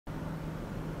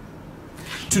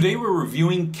Today we're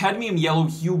reviewing Cadmium Yellow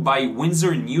Hue by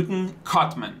Winsor Newton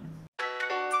Cotman.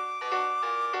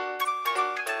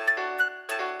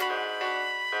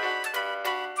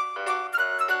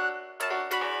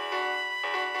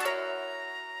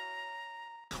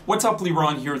 What's up,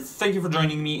 Leron here. Thank you for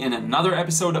joining me in another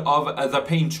episode of The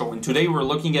Paint Show. And today we're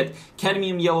looking at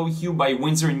Cadmium Yellow Hue by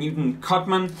Winsor Newton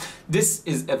Cotman. This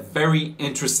is a very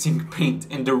interesting paint,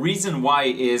 and the reason why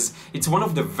is it's one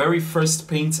of the very first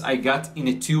paints I got in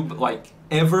a tube, like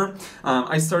ever.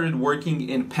 I started working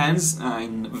in pens,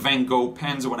 in Van Gogh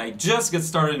pens, when I just got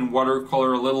started in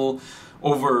watercolor a little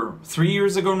over 3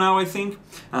 years ago now, I think.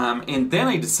 And then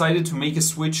I decided to make a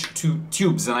switch to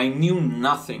tubes, and I knew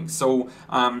nothing. So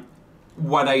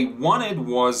what I wanted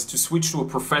was to switch to a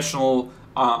professional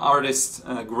artist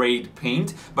grade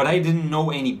paint, but I didn't know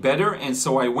any better, and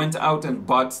so I went out and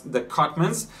bought the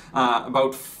Cotmans,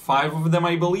 about 5 of them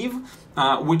I believe,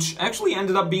 which actually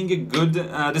ended up being a good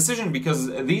decision,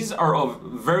 because these are of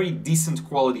very decent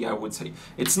quality, I would say.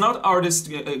 It's not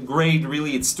artist grade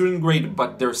really, it's student grade,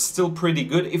 but they're still pretty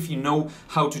good if you know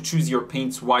how to choose your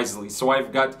paints wisely. So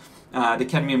I've got the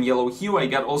Cadmium Yellow Hue, I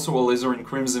got also Alizarin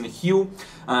Crimson Hue,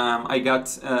 I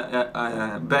got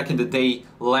back in the day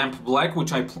Lamp Black,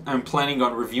 which I'm planning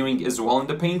on reviewing as well in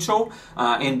the paint show,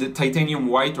 and the Titanium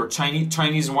White or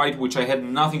Chinese White, which I had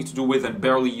nothing to do with and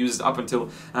barely used up until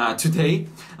today,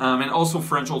 and also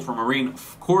French Ultramarine,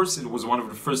 of course. It was one of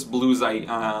the first blues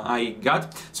I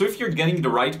got. So if you're getting the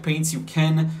right paints, you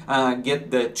can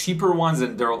get the cheaper ones,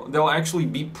 and they'll actually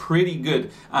be pretty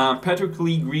good. Patrick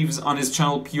Lee Greaves on his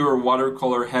channel Pure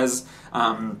Watercolor has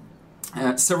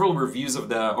several reviews of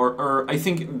the, or I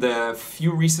think the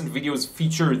few recent videos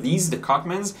feature these, the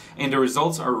Cotmans, and the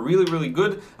results are really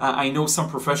good. I know some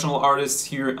professional artists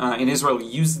here in Israel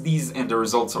use these, and the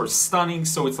results are stunning,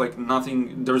 so it's like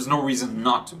nothing, there's no reason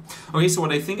not to. Okay, so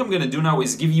what I think I'm gonna do now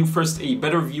is give you first a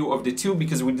better view of the tube,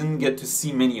 because we didn't get to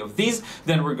see many of these,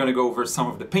 then we're gonna go over some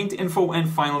of the paint info, and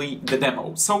finally the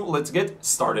demo. So let's get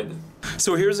started.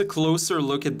 So here's a closer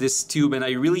look at this tube, and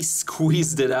I really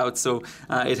squeezed it out, so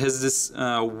it has this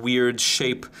weird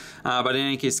shape, but in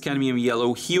any case, Cadmium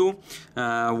Yellow Hue,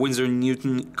 Winsor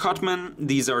Newton Cotman.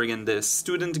 These are again the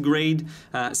student grade,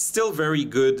 still very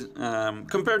good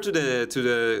compared to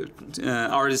the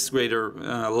artist grade, or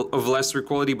of lesser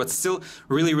quality, but still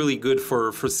really good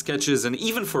for sketches and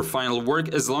even for final work,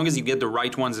 as long as you get the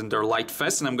right ones and they're light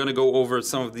fast. And I'm gonna go over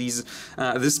some of these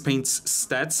this paint's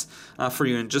stats for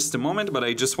you in just a moment, but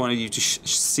I just wanted you to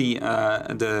see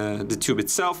the tube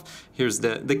itself. Here's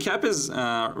the cap is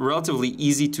relatively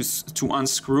easy to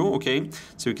unscrew. Okay,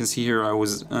 so you can see here I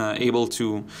was able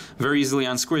to very easily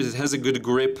unscrew it. It has a good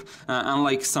grip,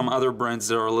 unlike some other brands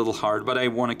that are a little hard, but I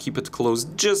want to keep it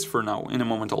closed just for now. In a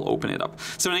moment I'll open it up.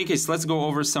 So in any case, let's go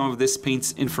over some of this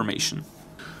paint's information.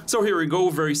 So here we go,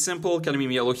 very simple,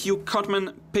 Cadmium Yellow Hue,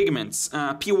 Cotman, Pigments,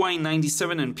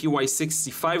 PY97 and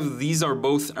PY65, these are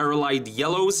both arylide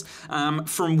yellows.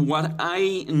 From what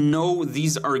I know,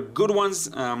 these are good ones.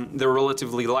 They're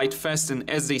relatively light fast, and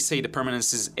as they say, the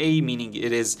permanence is A, meaning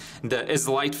it is as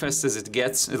light fast as it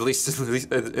gets, at least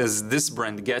as this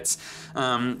brand gets.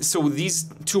 So these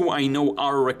two I know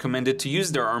are recommended to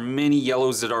use. There are many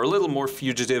yellows that are a little more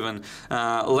fugitive and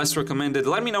less recommended.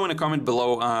 Let me know in a comment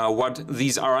below what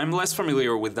these are. I'm less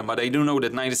familiar with them, but I do know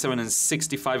that 97 and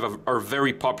 65 are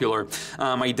very popular.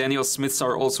 My Daniel Smiths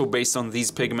are also based on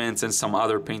these pigments and some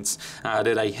other paints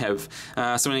that I have.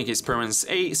 So in any case, Permanence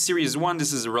A, Series 1,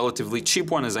 this is a relatively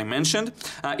cheap one, as I mentioned.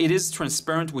 It is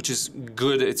transparent, which is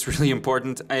good. It's really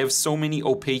important. I have so many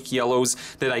opaque yellows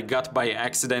that I got by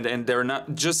accident, and they're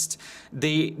not just,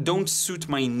 they don't suit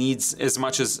my needs as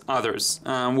much as others,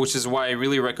 which is why I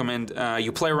really recommend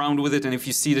you play around with it, and if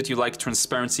you see that you like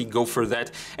transparency, go for that.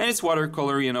 And it's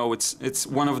watercolor, you know, it's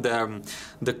one of the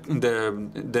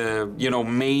you know,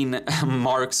 main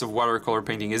marks of watercolor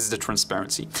painting is the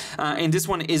transparency. And this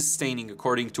one is staining,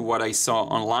 according to what I saw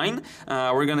online.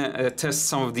 We're gonna test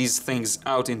some of these things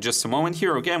out in just a moment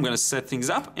here. Okay, I'm gonna set things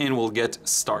up and we'll get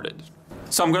started.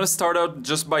 So I'm gonna start out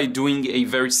just by doing a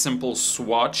very simple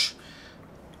swatch.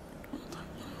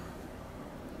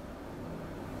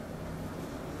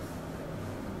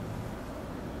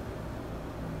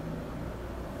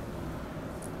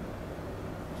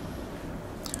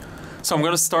 So I'm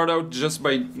going to start out just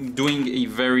by doing a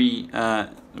very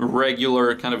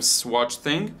regular kind of swatch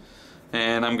thing,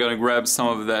 and I'm going to grab some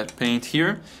of that paint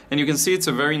here, and you can see it's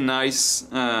a very nice,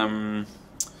 a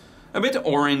bit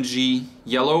orangey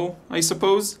yellow, I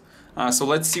suppose. So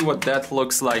let's see what that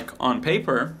looks like on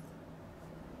paper.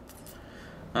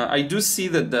 I do see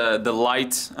that the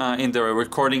light in the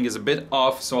recording is a bit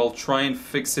off, so I'll try and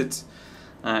fix it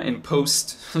in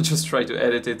post. Just try to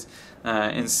edit it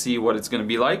and see what it's going to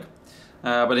be like.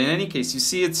 But in any case, you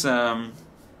see it's a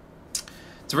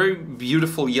very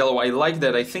beautiful yellow. I like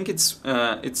that. I think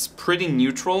it's pretty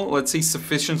neutral. Let's say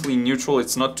sufficiently neutral.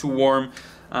 It's not too warm,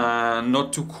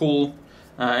 not too cool,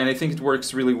 and I think it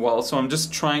works really well. So I'm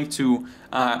just trying to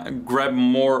grab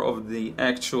more of the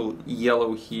actual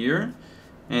yellow here,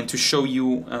 and to show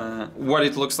you what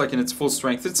it looks like in its full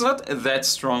strength. It's not that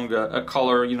strong a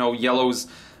color. You know, yellows,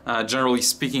 generally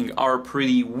speaking, are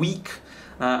pretty weak.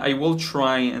 I will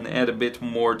try and add a bit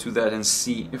more to that and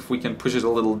see if we can push it a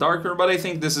little darker, but I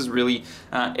think this is really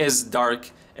as dark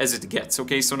as it gets.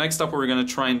 Okay, so next up we're going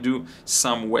to try and do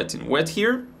some wet in wet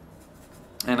here.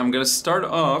 And I'm going to start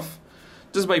off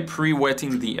just by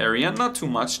pre-wetting the area, not too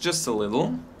much, just a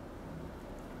little.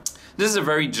 This is a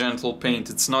very gentle paint.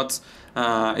 It's not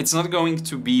going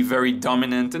to be very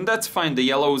dominant, and that's fine. The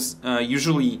yellows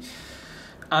usually,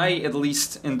 at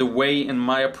least in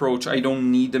my approach, I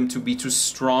don't need them to be too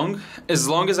strong. As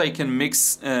long as I can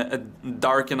mix a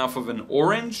dark enough of an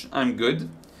orange, I'm good.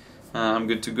 I'm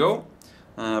good to go.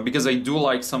 Because I do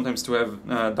like sometimes to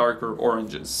have darker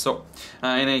oranges. So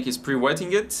in any case,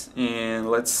 pre-wetting it,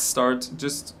 and let's start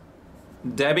just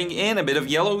dabbing in a bit of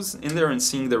yellows in there and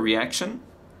seeing the reaction.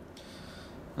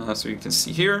 So you can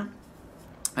see here.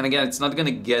 And again, it's not going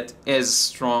to get as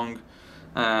strong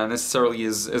necessarily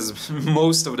as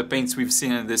most of the paints we've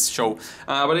seen in this show,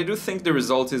 but I do think the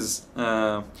result is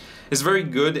very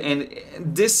good, and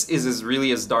this is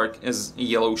really as dark as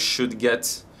yellow should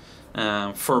get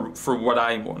for what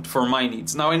I want, for my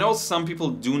needs. Now I know some people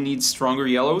do need stronger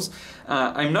yellows.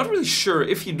 I'm not really sure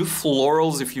if you do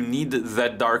florals, if you need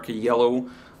that dark yellow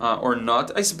or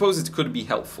not. I suppose it could be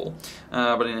helpful,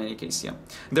 but in any case, yeah.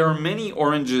 There are many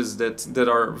oranges that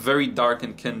are very dark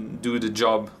and can do the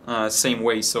job same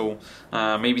way, so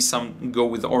maybe some go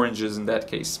with oranges in that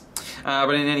case.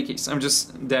 But in any case, I'm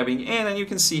just dabbing in, and you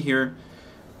can see here,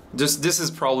 this is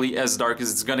probably as dark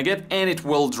as it's gonna get, and it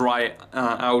will dry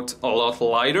out a lot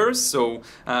lighter, so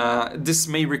this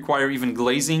may require even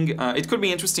glazing. It could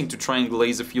be interesting to try and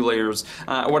glaze a few layers.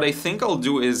 What I think I'll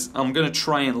do is I'm gonna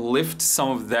try and lift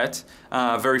some of that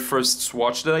very first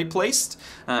swatch that I placed,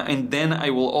 and then I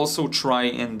will also try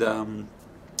and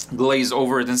glaze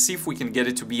over it and see if we can get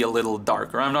it to be a little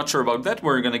darker. I'm not sure about that.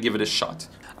 We're gonna give it a shot.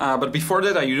 But before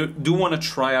that, I do want to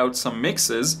try out some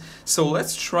mixes. So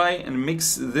let's try and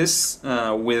mix this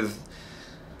with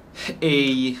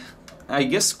a, I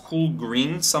guess, cool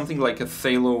green, something like a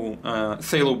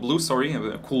phthalo blue, sorry,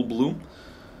 a cool blue.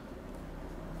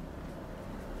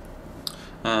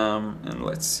 And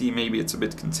let's see, maybe it's a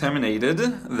bit contaminated.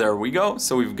 There we go.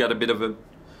 So we've got a bit of a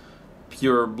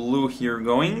pure blue here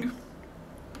going.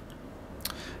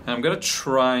 And I'm gonna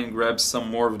try and grab some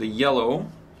more of the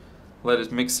yellow. Let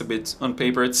it mix a bit on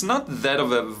paper. It's not that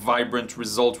of a vibrant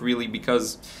result really,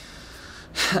 because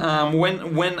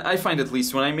when I find, at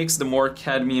least when I mix the more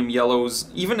cadmium yellows,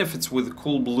 even if it's with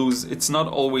cool blues, it's not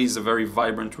always a very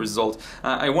vibrant result.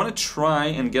 I want to try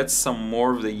and get some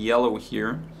more of the yellow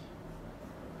here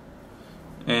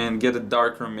and get a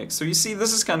darker mix. So you see,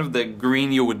 this is kind of the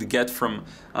green you would get from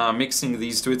mixing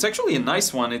these two. It's actually a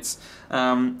nice one.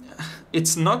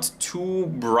 It's not too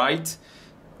bright,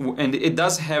 and it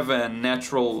does have a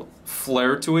natural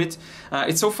flair to it.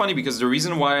 It's so funny because the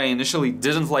reason why I initially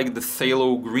didn't like the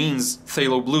phthalo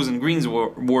blues and greens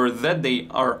were that they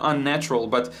are unnatural,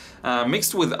 but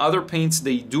mixed with other paints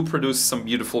they do produce some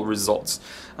beautiful results.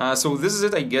 So this is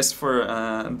it, I guess, for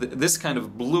this kind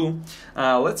of blue.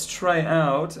 Let's try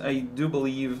out, I do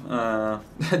believe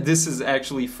this is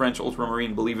actually French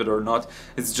ultramarine, believe it or not.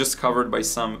 It's just covered by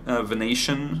some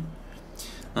Venetian,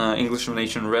 English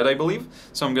Venetian red, I believe.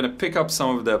 So I'm gonna pick up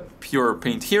some of the pure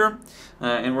paint here,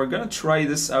 and we're gonna try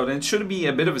this out, and it should be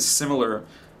a bit of a similar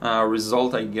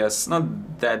result, I guess,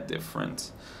 not that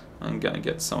different. I'm gonna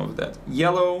get some of that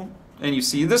yellow, and you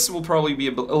see this will probably be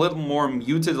a little more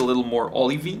muted, a little more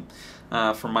olivey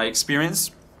from my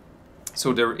experience,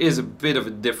 so there is a bit of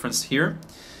a difference here.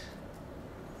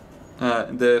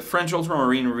 The French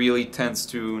ultramarine really tends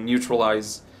to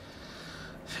neutralize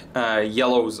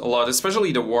yellows a lot,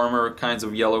 especially the warmer kinds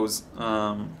of yellows,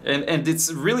 and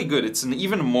it's really good. It's an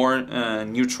even more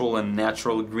neutral and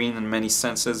natural green in many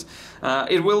senses.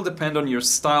 It will depend on your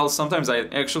style. Sometimes I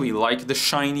actually like the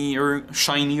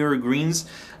shinier greens,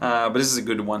 but this is a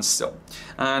good one still.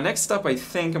 Next up, I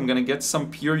think I'm gonna get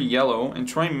some pure yellow and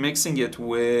try mixing it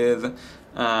with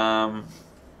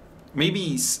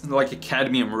maybe like a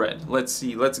cadmium red. Let's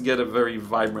see, let's get a very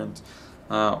vibrant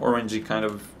orangey kind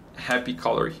of happy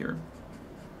color here.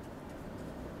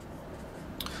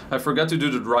 I forgot to do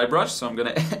the dry brush, so I'm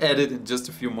gonna add it in just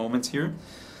a few moments here.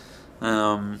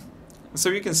 So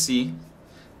you can see,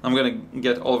 I'm gonna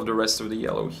get all of the rest of the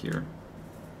yellow here.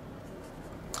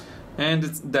 And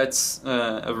that's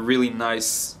a really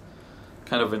nice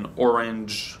kind of an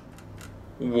orange,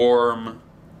 warm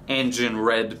engine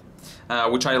red,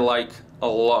 which I like a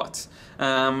lot.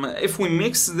 If we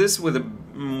mix this with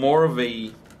more of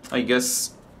a, I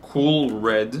guess, cool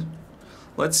red,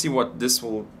 let's see what this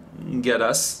will get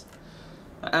us.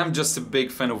 I'm just a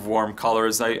big fan of warm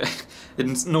colors.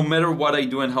 No matter what I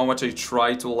do and how much I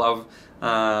try to love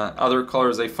other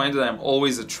colors, I find that I'm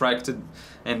always attracted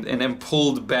and am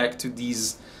pulled back to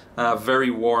these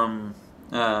very warm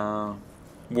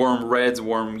reds,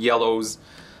 warm yellows.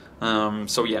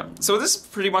 So yeah, so this is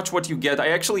pretty much what you get. I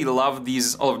actually love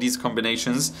all of these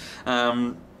combinations.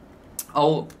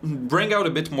 I'll bring out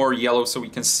a bit more yellow so we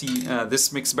can see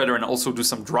this mix better and also do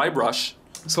some dry brush.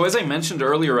 So as I mentioned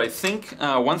earlier, I think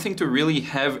one thing to really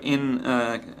have in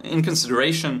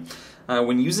consideration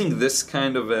when using this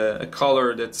kind of a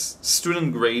color that's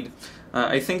student grade,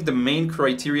 I think the main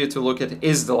criteria to look at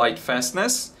is the light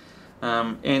fastness.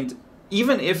 And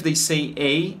even if they say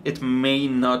A, it may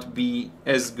not be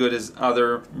as good as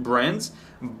other brands,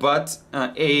 but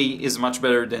A is much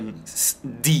better than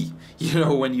D, you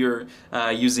know, when you're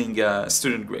using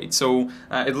student grade. So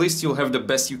at least you'll have the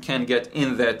best you can get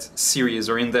in that series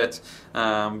or in that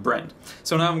brand.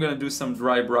 So now I'm going to do some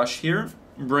dry brush here,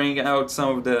 bring out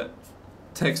some of the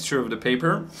texture of the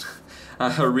paper.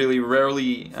 I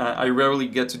rarely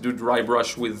get to do dry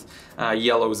brush with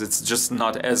yellows. It's just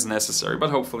not as necessary, but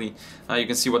hopefully you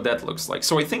can see what that looks like.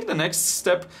 So I think the next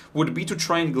step would be to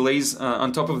try and glaze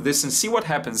on top of this and see what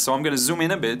happens. So I'm going to zoom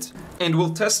in a bit and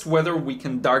we'll test whether we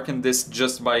can darken this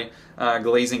just by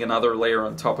glazing another layer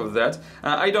on top of that.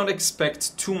 I don't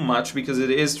expect too much because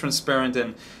it is transparent,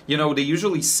 and you know, they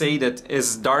usually say that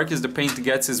as dark as the paint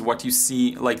gets is what you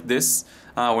see like this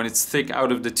when it's thick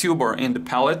out of the tube or in the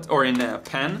palette or in a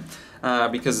pan,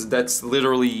 because that's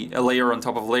literally a layer on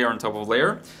top of layer on top of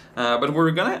layer. But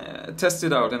we're gonna test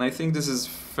it out, and I think this is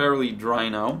fairly dry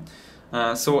now.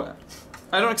 So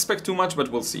I don't expect too much,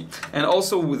 but we'll see. And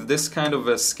also with this kind of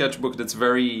a sketchbook that's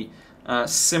very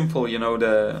simple, you know,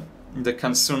 the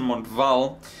Canson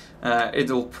Montval,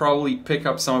 it'll probably pick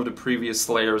up some of the previous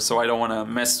layers, so I don't want to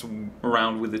mess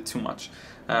around with it too much.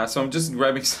 So I'm just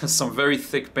grabbing some very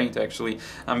thick paint. Actually,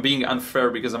 I'm being unfair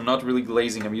because I'm not really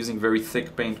glazing, I'm using very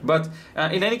thick paint, but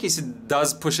in any case it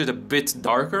does push it a bit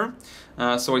darker.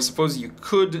 So I suppose you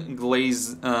could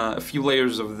glaze a few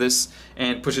layers of this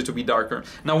and push it to be darker.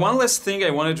 Now one last thing I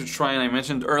wanted to try, and I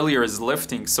mentioned earlier, is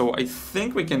lifting. So I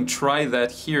think we can try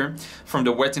that here from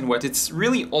the Wet n Wet. It's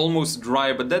really almost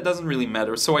dry, but that doesn't really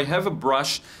matter. So I have a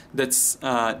brush that's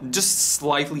just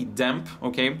slightly damp,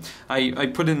 okay? I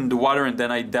put it in the water and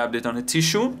then I dabbed it on a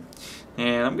tissue.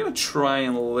 And I'm gonna try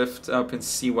and lift up and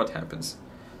see what happens.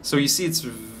 So you see it's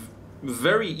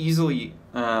very easily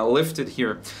lifted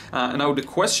here. Now the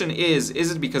question is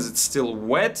it because it's still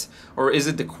wet, or is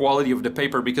it the quality of the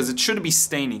paper? Because it should be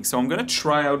staining. So I'm gonna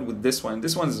try out with this one.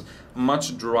 This one's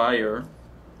much drier.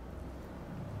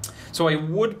 So I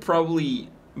would probably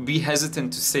be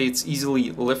hesitant to say it's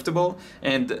easily liftable,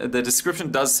 and the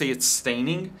description does say it's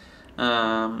staining.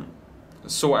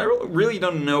 So I really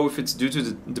don't know if it's due to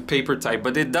the paper type,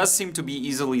 but it does seem to be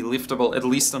easily liftable, at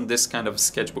least on this kind of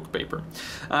sketchbook paper.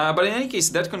 But in any case,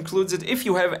 that concludes it. If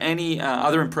you have any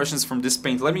other impressions from this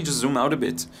paint, let me just zoom out a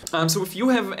bit. So if you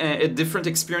have a different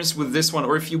experience with this one,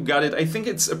 or if you got it, I think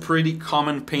it's a pretty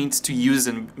common paint to use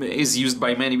and is used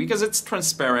by many because it's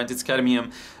transparent, it's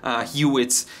cadmium hue,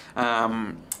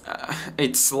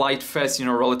 it's light fast, you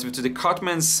know, relative to the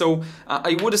Cotmans. So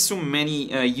I would assume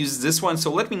many use this one.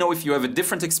 So let me know if you have a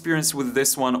different experience with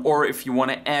this one, or if you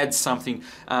want to add something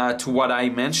to what I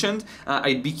mentioned.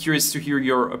 I'd be curious to hear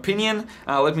your opinion.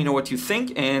 Let me know what you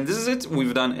think. And this is it.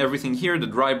 We've done everything here: the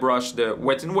dry brush, the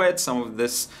Wet n Wet, some of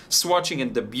this swatching,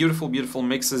 and the beautiful, beautiful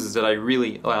mixes that I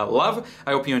really love.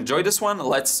 I hope you enjoyed this one.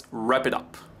 Let's wrap it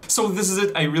up. So this is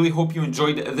it. I really hope you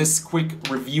enjoyed this quick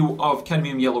review of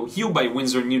Cadmium Yellow Hue by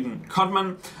Winsor Newton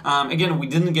Cotman. Again, we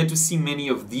didn't get to see many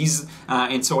of these,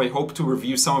 and so I hope to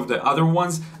review some of the other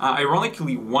ones.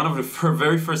 Ironically, one of the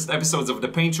very first episodes of the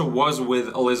paint show was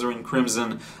with Alizarin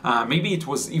Crimson. Maybe it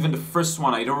was even the first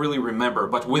one, I don't really remember,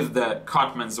 but with the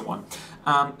Cotman's one.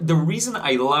 The reason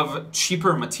I love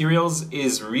cheaper materials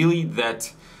is really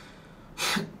that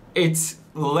it's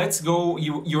let's go.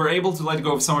 You're able to let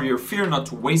go of some of your fear, not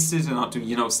to waste it, and not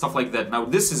to stuff like that. Now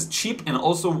this is cheap and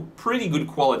also pretty good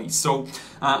quality, so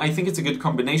I think it's a good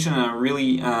combination, and I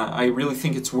really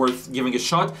think it's worth giving a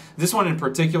shot. This one in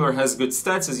particular has good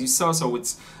stats, as you saw, so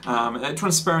it's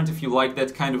transparent if you like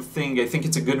that kind of thing. I think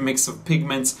it's a good mix of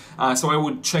pigments, so I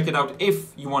would check it out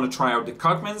if you want to try out the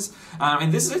Cotmans.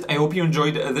 And this is it. I hope you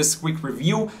enjoyed this quick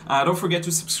review. Don't forget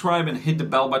to subscribe and hit the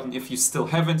bell button if you still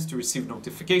haven't, to receive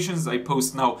notifications. I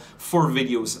post now 4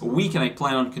 videos a week, and I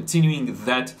plan on continuing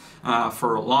that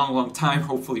for a long time,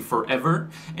 hopefully forever.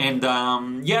 And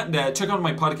check out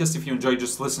my podcast if you enjoy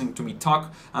just listening to me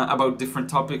talk about different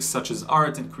topics such as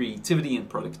art and creativity and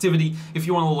productivity. If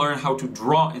you want to learn how to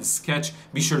draw and sketch,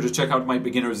 be sure to check out my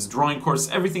beginner's drawing course.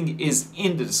 Everything is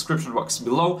in the description box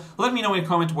below. Let me know in a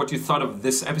comment what you thought of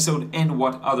this episode and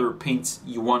what other paints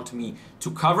you want me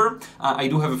to cover. I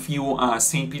do have a few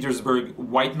St. Petersburg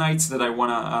White Nights that I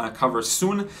want to cover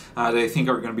soon that I think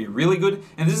are going to be really good.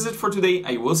 And this is it for today.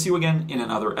 I will see you again in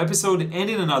another episode and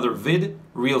in another vid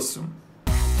real soon.